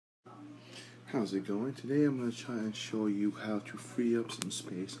How's it going? Today I'm going to try and show you how to free up some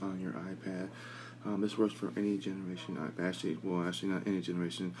space on your iPad. This works for any generation iPad. Actually not any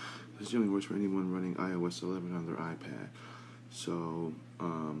generation. This generally works for anyone running iOS11 on their iPad. So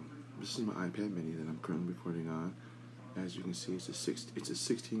this is my iPad mini that I'm currently recording on. As you can see, it's a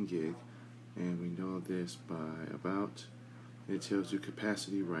 16 gig, and we know this by about. It tells you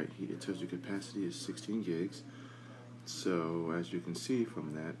capacity right here. It tells you capacity is 16 gigs. So as you can see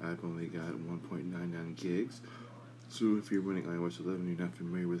from that, I've only got 1.99 gigs. So if you're running iOS 11, you're not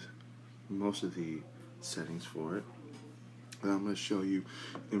familiar with most of the settings for it. What I'm going to show you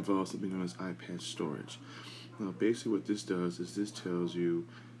involves something known as iPad storage. Now basically what this does is this tells you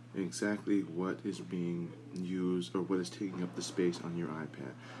exactly what is being used or what is taking up the space on your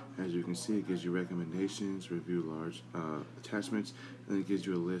iPad. As you can see, it gives you recommendations, review large attachments, and it gives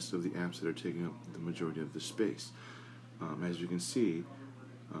you a list of the apps that are taking up the majority of the space. As you can see,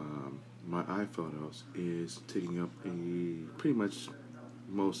 my iPhotos is taking up pretty much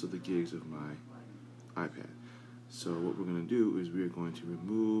most of the gigs of my iPad. So what we're going to do is we are going to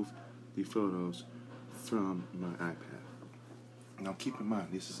remove the photos from my iPad. Now keep in mind,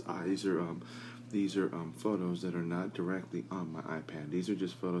 these are photos that are not directly on my iPad. These are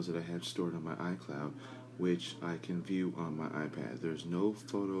just photos that I have stored on my iCloud, which I can view on my iPad. There's no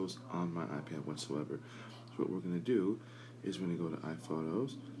photos on my iPad whatsoever. So what we're going to do is we're going to go to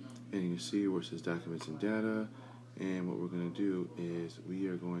iPhotos, and you can see where it says Documents and Data, and what we're going to do is we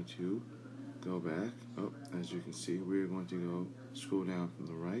are going to go back up. As you can see, we're going to go scroll down from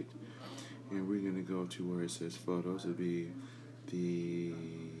the right, and we're going to go to where it says Photos. It'll be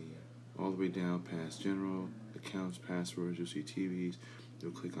all the way down past General, Accounts, Passwords. You'll see TVs.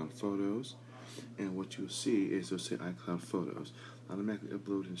 You'll click on Photos, and what you'll see is it'll say iCloud Photos. Automatically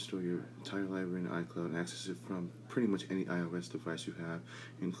upload and store your entire library in iCloud and access it from pretty much any iOS device you have,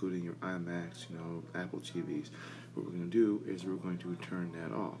 including your iMacs, Apple TVs. What we're going to do is we're going to turn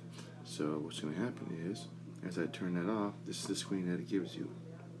that off. So what's going to happen is, as I turn that off, this is the screen that it gives you.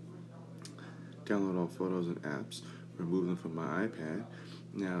 Download all photos and apps, remove them from my iPad.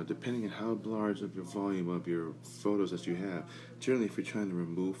 Now, depending on how large of your volume of your photos that you have, generally if you're trying to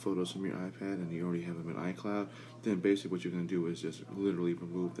remove photos from your iPad and you already have them in iCloud, then basically what you're going to do is just literally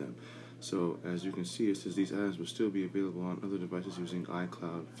remove them. So as you can see, it says these items will still be available on other devices using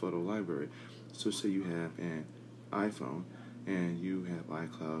iCloud Photo Library. So say you have an iPhone and you have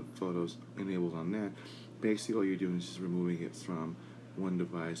iCloud Photos enabled on that, basically all you're doing is just removing it from one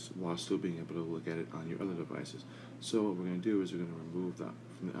device while still being able to look at it on your other devices. So what we're going to do is we're going to remove that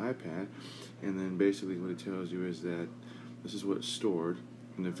from the iPad, and then basically what it tells you is that this is what's stored,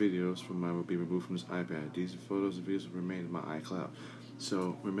 and the videos from mine will be removed from this iPad. These photos and videos will remain in my iCloud.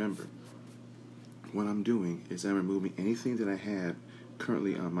 So remember, what I'm doing is I'm removing anything that I have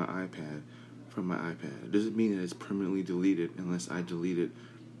currently on my iPad from my iPad. It doesn't mean that it's permanently deleted unless I delete it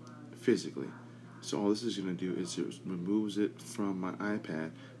physically. So all this is going to do is it removes it from my iPad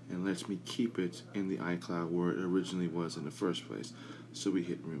and lets me keep it in the iCloud where it originally was in the first place. So we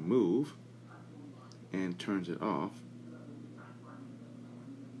hit remove and turns it off.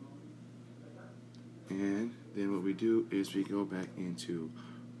 And then what we do is we go back into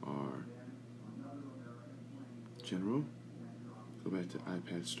our General, go back to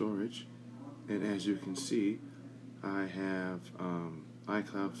iPad storage, and as you can see, I have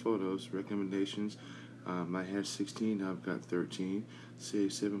iCloud Photos recommendations. I had 16, now I've got 13. Save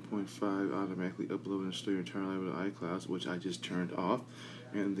 7.5, automatically upload and store your entire library to iCloud, which I just turned off.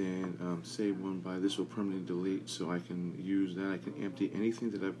 And then save one by, this will permanently delete, so I can use that. I can empty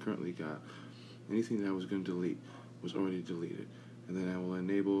anything that I've currently got. Anything that I was going to delete was already deleted. And then I will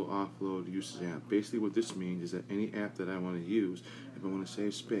enable offload usage app. Basically what this means is that any app that I want to use, if I want to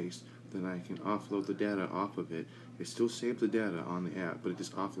save space, then I can offload the data off of it. It still saves the data on the app, but it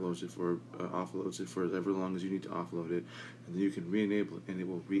just offloads it for however long as you need to offload it, and then you can re-enable it, and it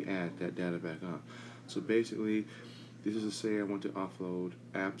will re-add that data back on. So basically, this is to say I want to offload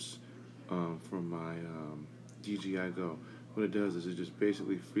apps from my DJI Go. What it does is it just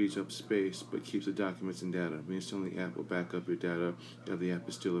basically frees up space, but keeps the documents and data. Instantly, the app will back up your data if the app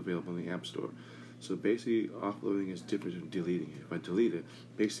is still available in the App Store. So basically, offloading is different than deleting it. If I delete it,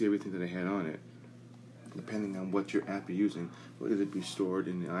 basically everything that I had on it, depending on what your app you're using, will either be stored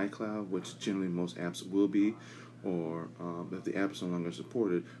in the iCloud, which generally most apps will be, or if the app is no longer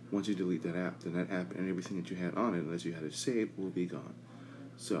supported, once you delete that app, then that app and everything that you had on it, unless you had it saved, will be gone.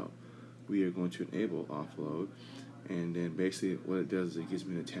 So we are going to enable offload, and then basically what it does is it gives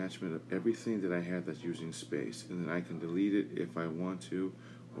me an attachment of everything that I have that's using space, and then I can delete it if I want to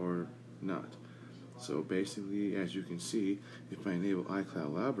or not. So basically, as you can see, if I enable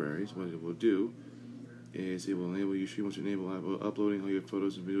iCloud libraries, what it will do is it will enable you, should want to enable uploading all your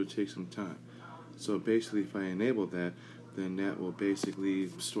photos and videos. Take some time. So basically, if I enable that, then that will basically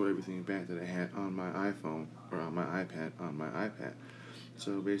store everything back that I had on my iPhone or on my iPad on my iPad.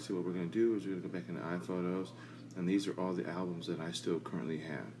 So basically what we're going to do is we're going to go back into iPhotos, and these are all the albums that I still currently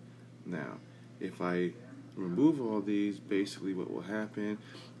have. Now, if I remove all these, basically what will happen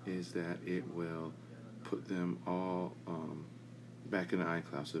is that it will put them all back into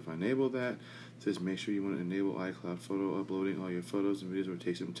iCloud. So if I enable that, it says make sure you want to enable iCloud photo uploading all your photos and videos. It will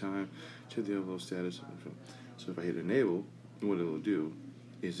take some time. Check the upload status. So if I hit enable, what it will do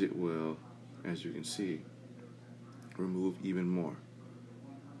is it will, as you can see, remove even more.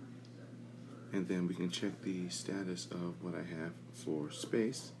 And then we can check the status of what I have for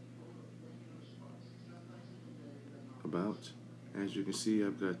space. About, as you can see,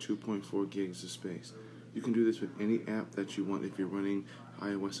 I've got 2.4 gigs of space. You can do this with any app that you want. If you're running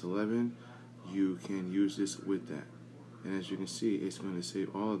iOS11, you can use this with that. And as you can see, it's going to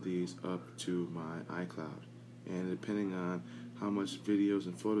save all of these up to my iCloud. And depending on how much videos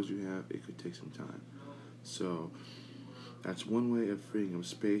and photos you have, it could take some time. So that's one way of freeing up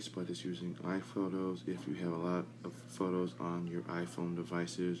space, but it's using iPhotos. If you have a lot of photos on your iPhone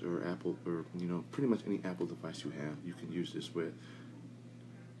devices or Apple, or pretty much any Apple device you have, you can use this with.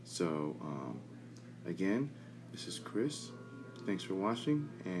 So again, this is Chris. Thanks for watching,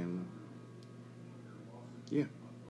 and yeah.